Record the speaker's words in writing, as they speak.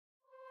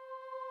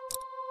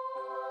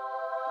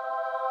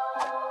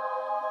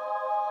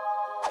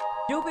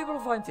New people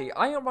of IT,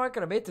 I am Mark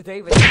and I'm here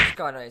today with Cities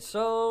Skylines.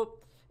 So,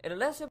 in the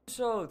last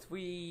episode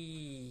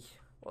we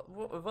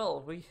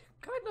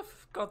kind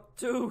of got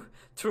two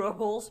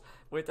troubles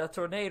with a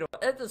tornado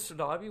and a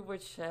tsunami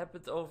which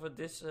happened over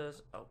this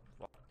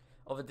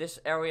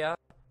area.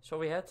 So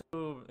we had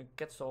to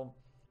get some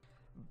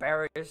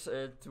barriers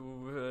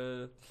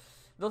to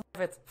not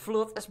have it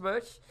flood as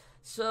much.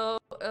 So,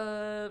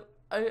 I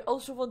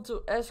also want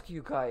to ask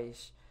you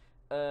guys,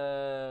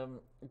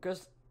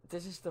 because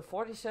this is the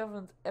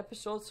 47th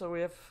episode, so we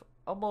have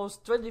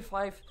almost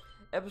 25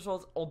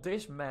 episodes on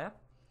this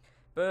map.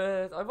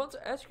 But I want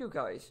to ask you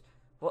guys,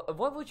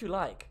 what would you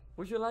like?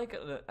 Would you like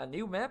a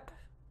new map?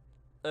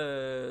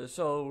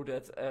 So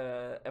that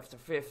after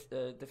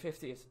the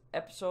 50th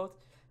episode,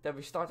 that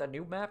we start a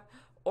new map,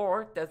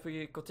 or that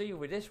we continue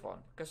with this one?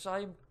 Because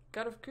I'm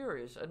kind of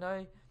curious, and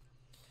I'm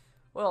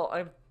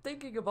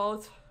thinking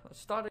about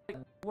starting a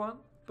new one,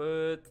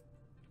 but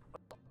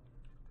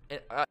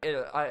I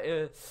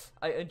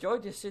enjoy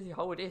this city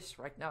how it is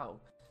right now,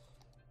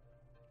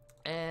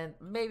 and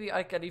maybe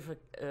I can even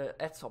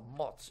add some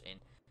mods in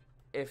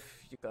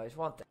if you guys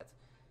want that.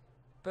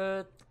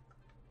 But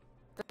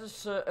that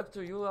is up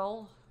to you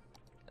all.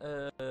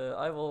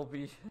 I will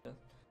be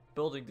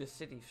building the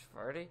cities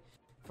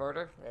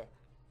further,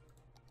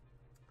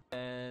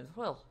 and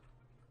well,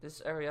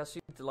 this area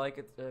seemed to like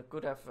it.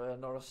 Could have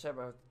another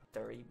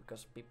cemetery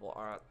because people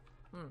are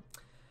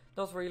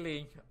not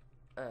really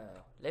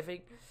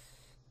living.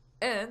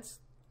 And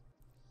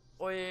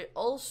we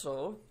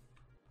also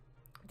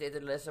did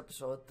in the last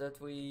episode that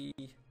we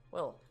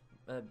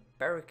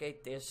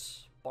barricade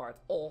this part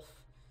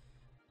off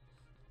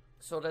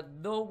so that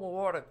no more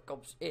water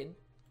comes in.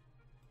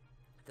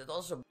 That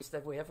also means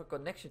that we have a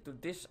connection to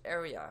this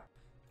area,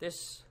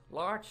 this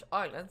large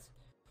island,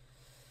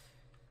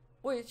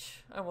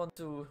 which I want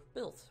to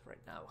build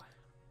right now.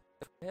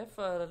 We have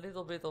a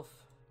little bit of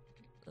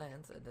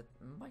land, and that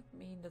might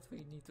mean that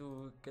we need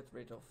to get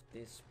rid of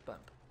this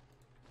bump.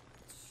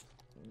 It's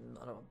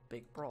not a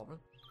big problem.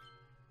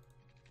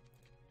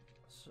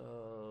 So,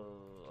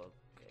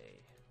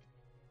 okay.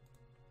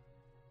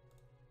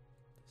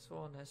 This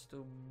one has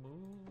to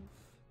move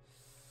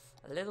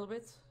a little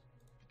bit.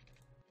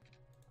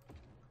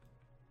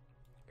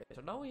 Okay,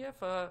 so now we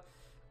have a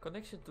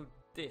connection to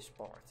this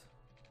part.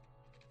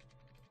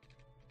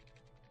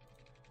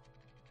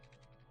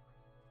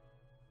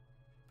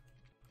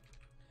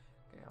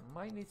 I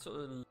might need to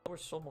lower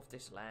some of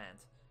this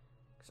land,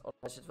 because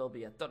otherwise it will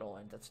be a tunnel,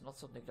 and that's not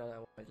something that I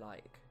would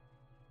like.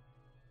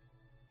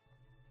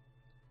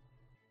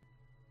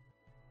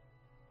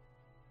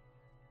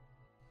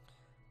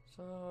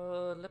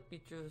 So let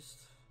me just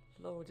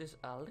lower this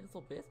a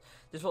little bit.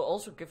 This will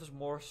also give us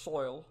more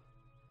soil,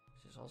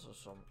 which is also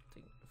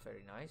something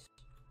very nice.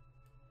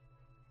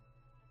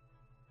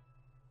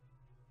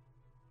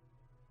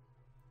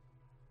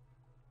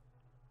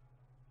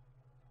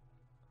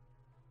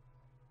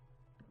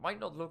 Might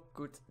not look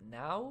good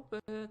now, but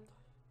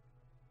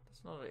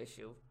that's not an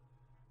issue,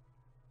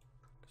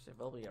 because it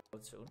will be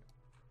out soon.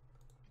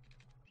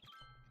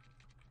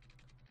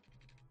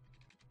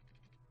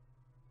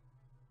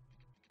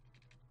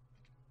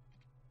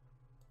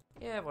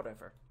 Yeah,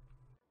 whatever.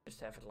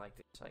 Just have it like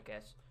this, I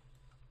guess.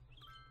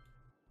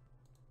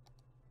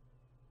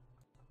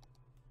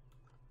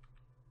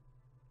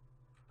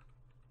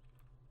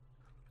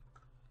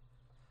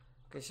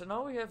 Okay, so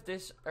now we have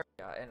this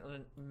area,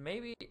 and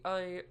maybe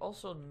I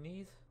also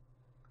need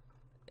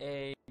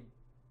a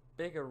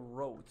bigger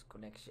road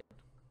connection,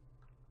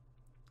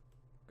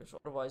 because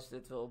otherwise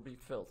it will be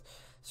filled.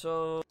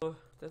 So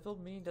that will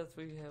mean that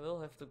we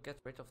will have to get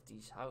rid of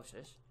these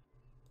houses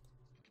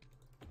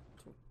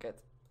to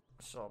get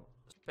some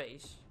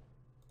space.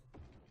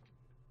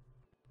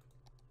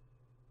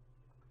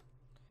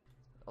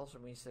 It also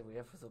means that we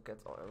have to get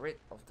rid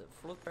of the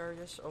flood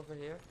barriers over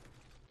here.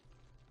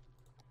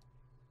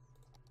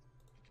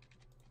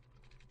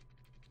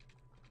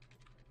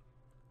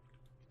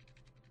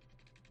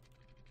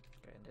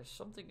 There's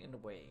something in the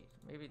way.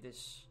 Maybe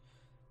this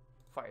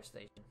fire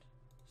station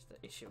is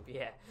the issue.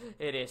 Yeah,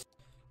 it is.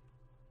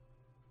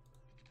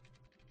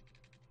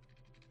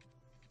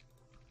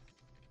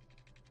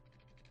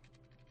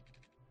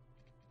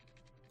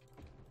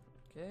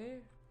 Okay.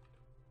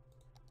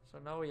 So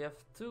now we have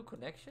two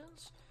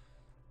connections.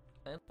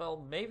 And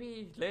well,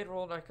 maybe later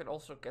on I can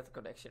also get a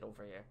connection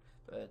over here.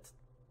 But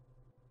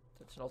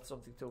that's not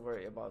something to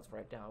worry about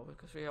right now,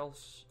 because we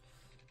also...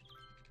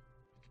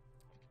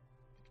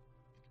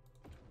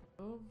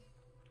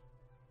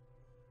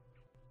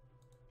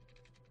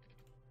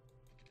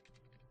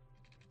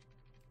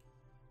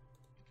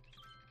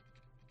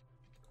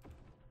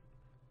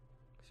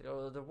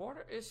 So the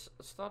water is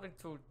starting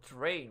to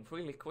drain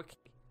really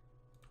quickly,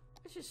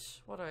 which is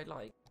what I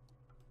like.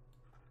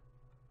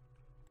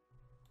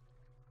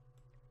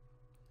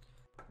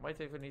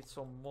 Might even need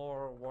some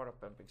more water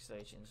pumping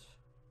stations.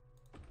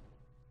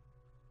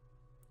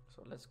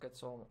 So let's get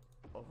some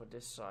over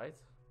this side.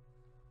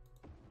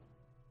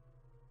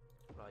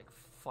 Like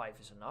 5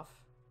 is enough.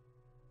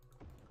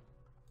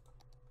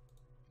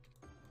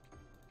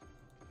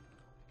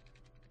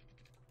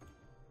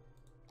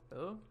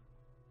 Oh.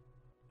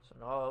 So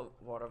now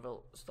water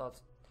will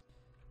start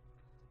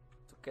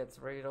to get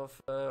rid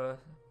of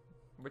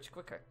much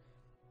quicker.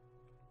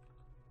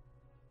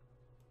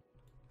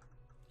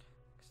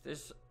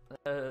 This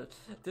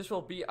this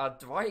will be a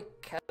dry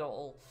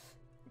canal,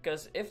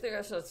 because if there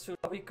is a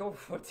tsunami coming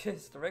from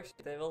this direction,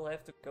 they will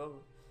have to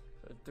go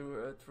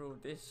through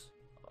this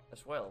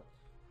as well.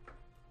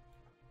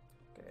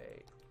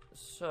 Okay,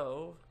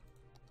 so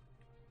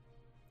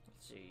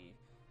let's see.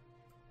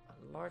 A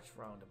large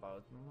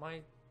roundabout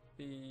might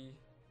be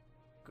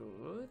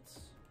good,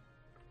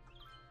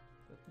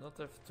 but not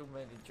have too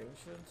many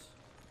junctions.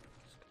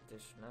 Let's get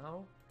this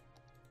now.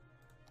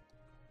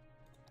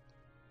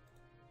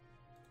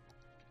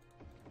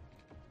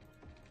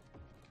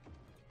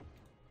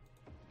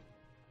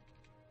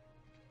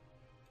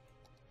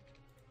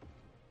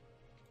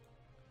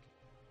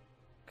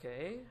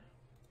 Okay.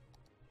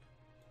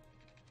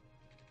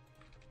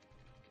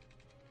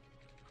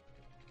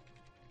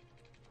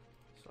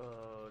 So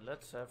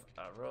let's have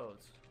a road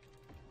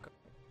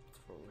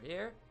through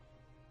here.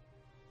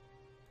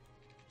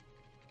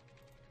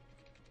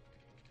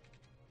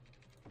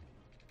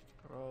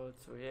 Road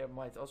through here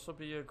might also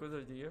be a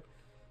good idea.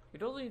 We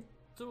don't need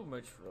too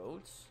much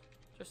roads,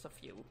 just a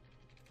few.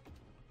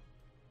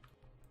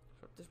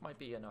 So this might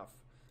be enough.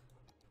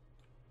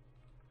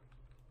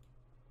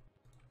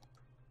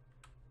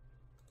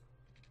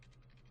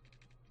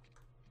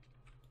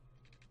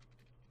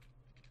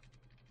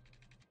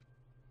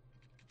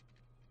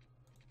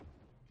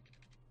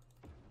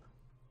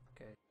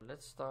 Okay,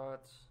 let's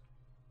start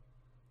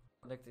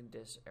connecting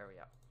this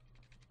area.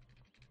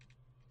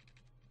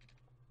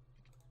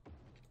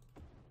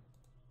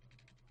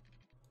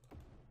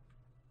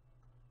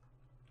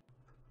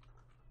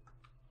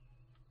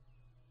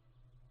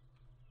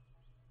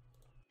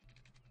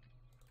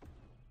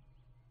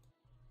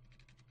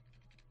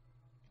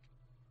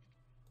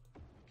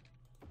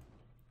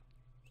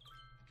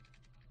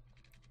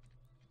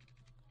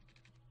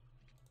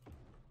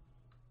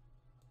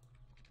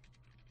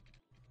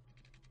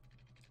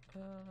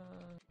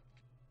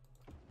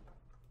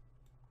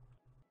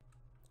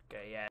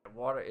 Okay, yeah,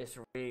 water is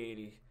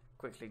really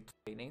quickly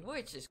draining,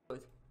 which is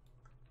good.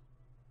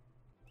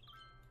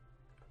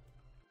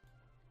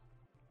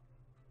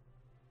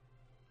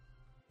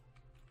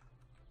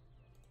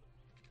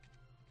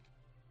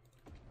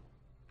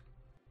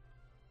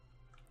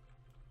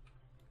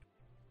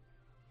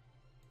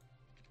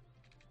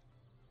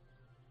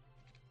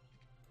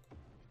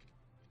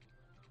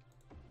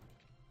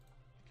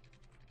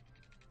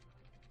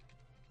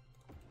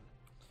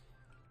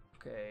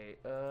 Okay,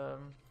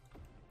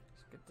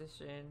 let's get this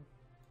in.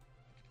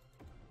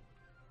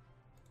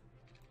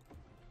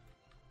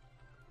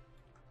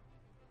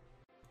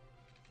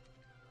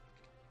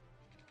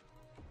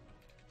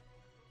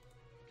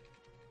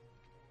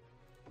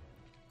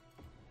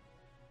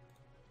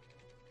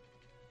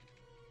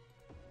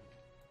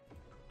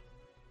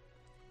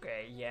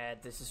 Okay, yeah,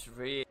 this is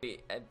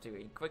really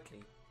emptying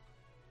quickly.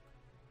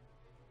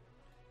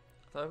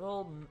 So I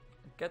will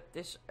get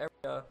this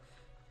area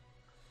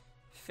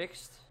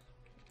fixed.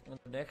 And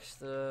the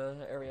next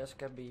areas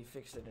can be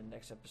fixed in the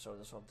next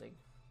episode or something.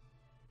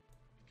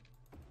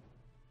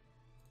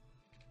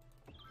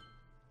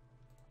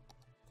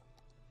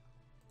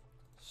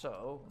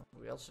 So,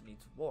 we also need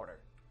water.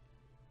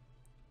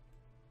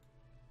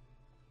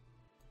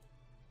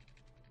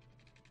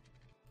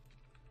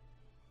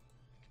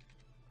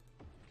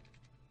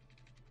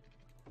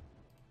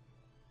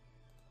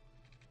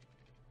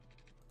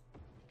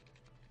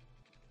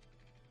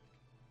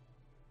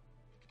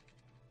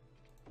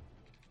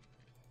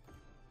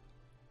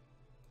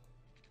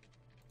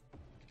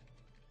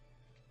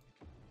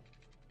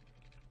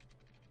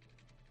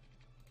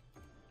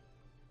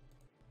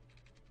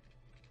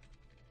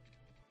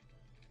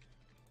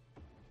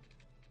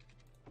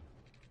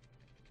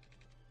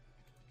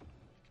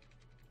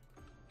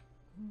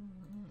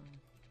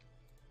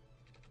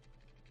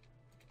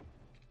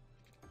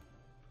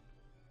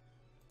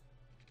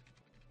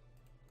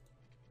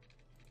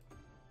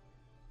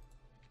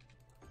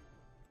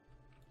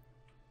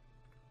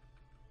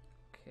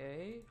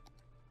 Okay.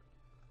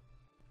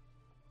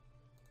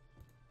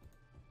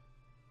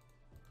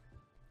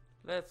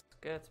 Let's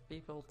get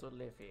people to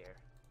live here.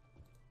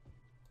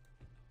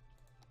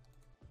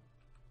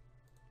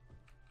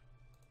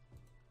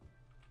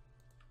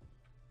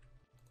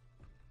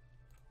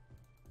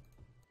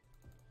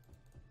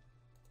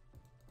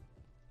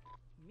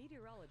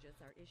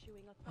 Meteorologists are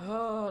issuing a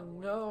Oh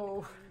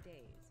no! days.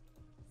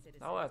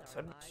 Now a Citizens are advised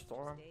to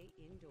thunderstorm. stay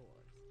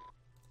indoors.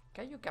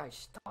 Can you guys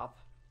stop?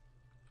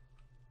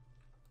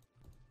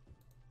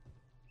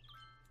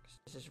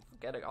 This is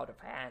getting out of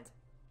hand.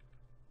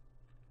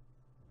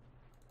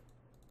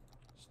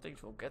 These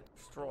things will get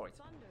destroyed.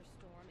 A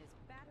thunderstorm is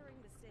battering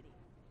the city.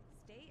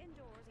 Stay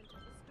indoors until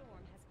the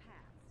storm has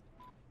passed.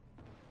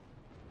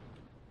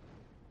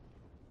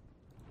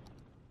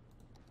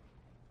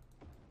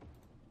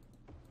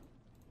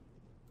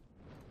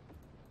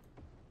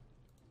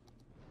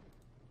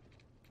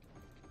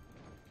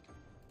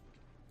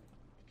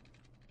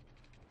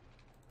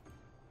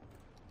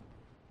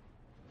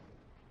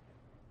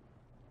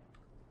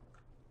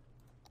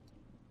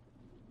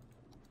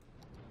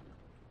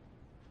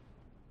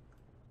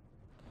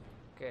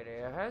 Okay,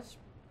 there has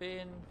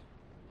been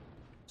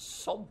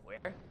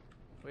somewhere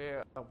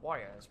where a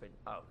wire has been.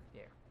 Oh,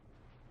 there.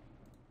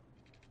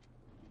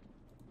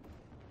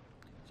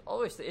 It's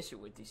always the issue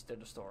with these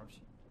thunderstorms.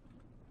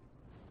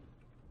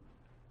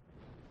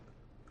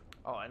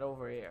 Oh, and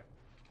over here.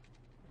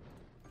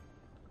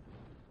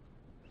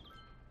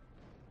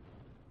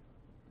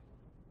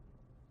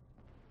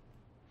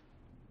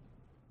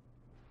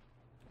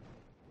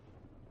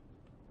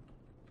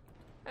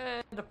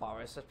 And the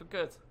power has been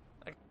good.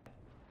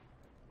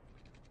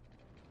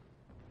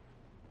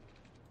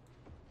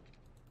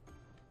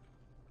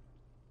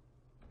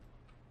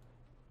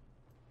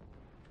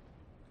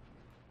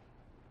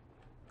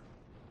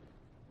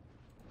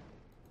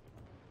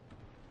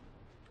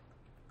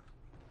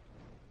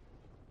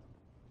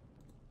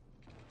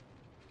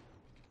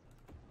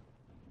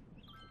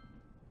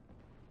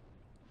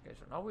 Okay,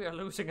 so now we are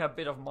losing a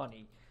bit of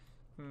money.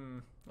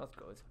 Not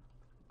good.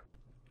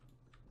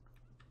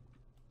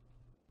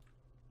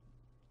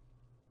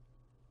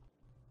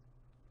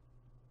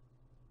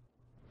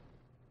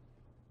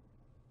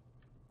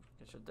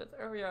 Okay, so that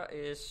area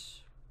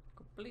is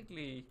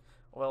completely,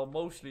 well,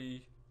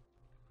 mostly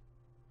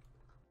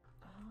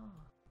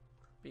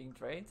being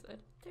drained. And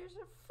there's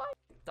a fire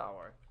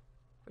tower,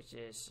 which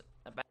is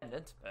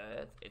abandoned,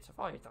 but it's a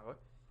fire tower.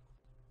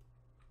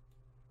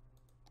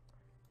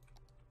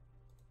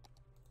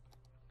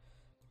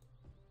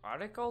 Are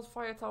they called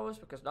fire towers?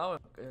 Because now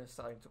I'm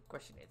starting to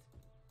question it.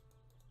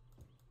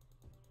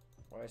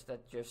 Or is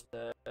that just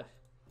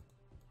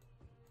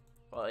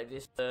well, it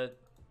is the...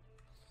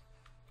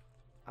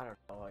 I don't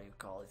know how you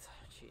call it.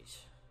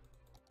 Jeez.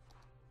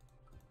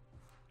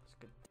 Let's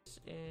get this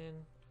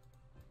in.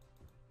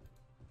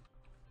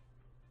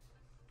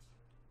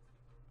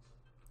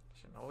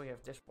 So now we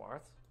have this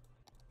part.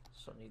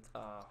 So need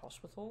a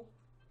hospital.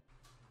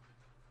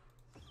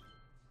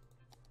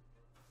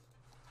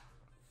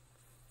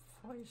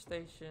 Fire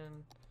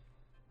station.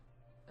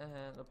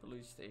 And a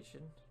police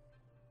station.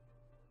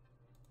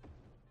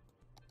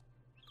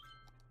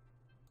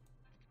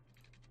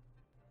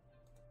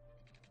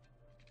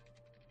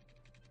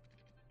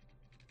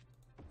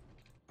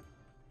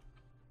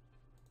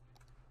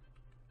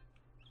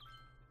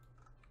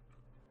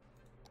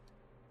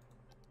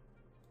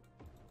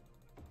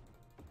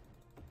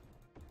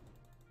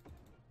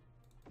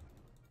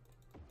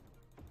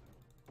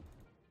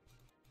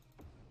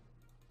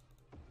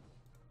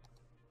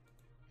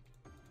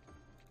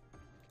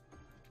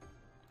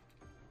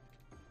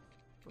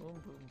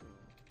 Boom, boom, boom.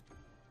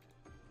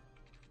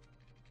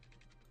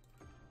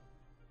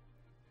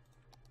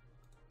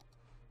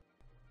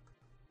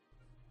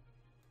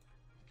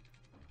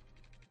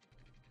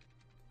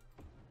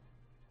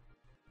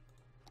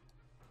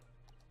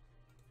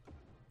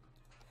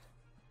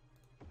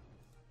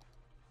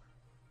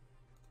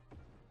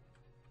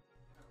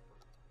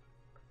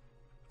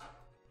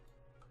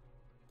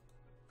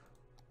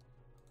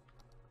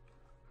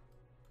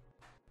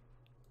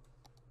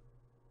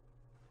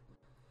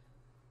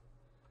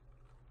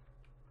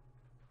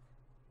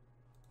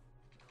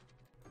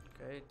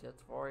 Okay, that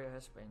warrior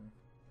has been,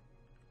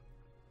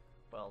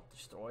 well,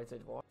 destroyed.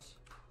 It was,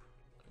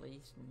 at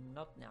least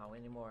not now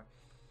anymore.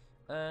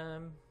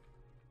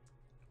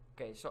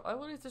 Okay, so I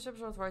will leave this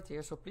episode right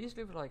here, so please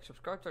leave a like,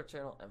 subscribe to our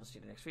channel, and we'll see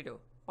you in the next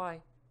video.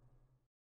 Bye.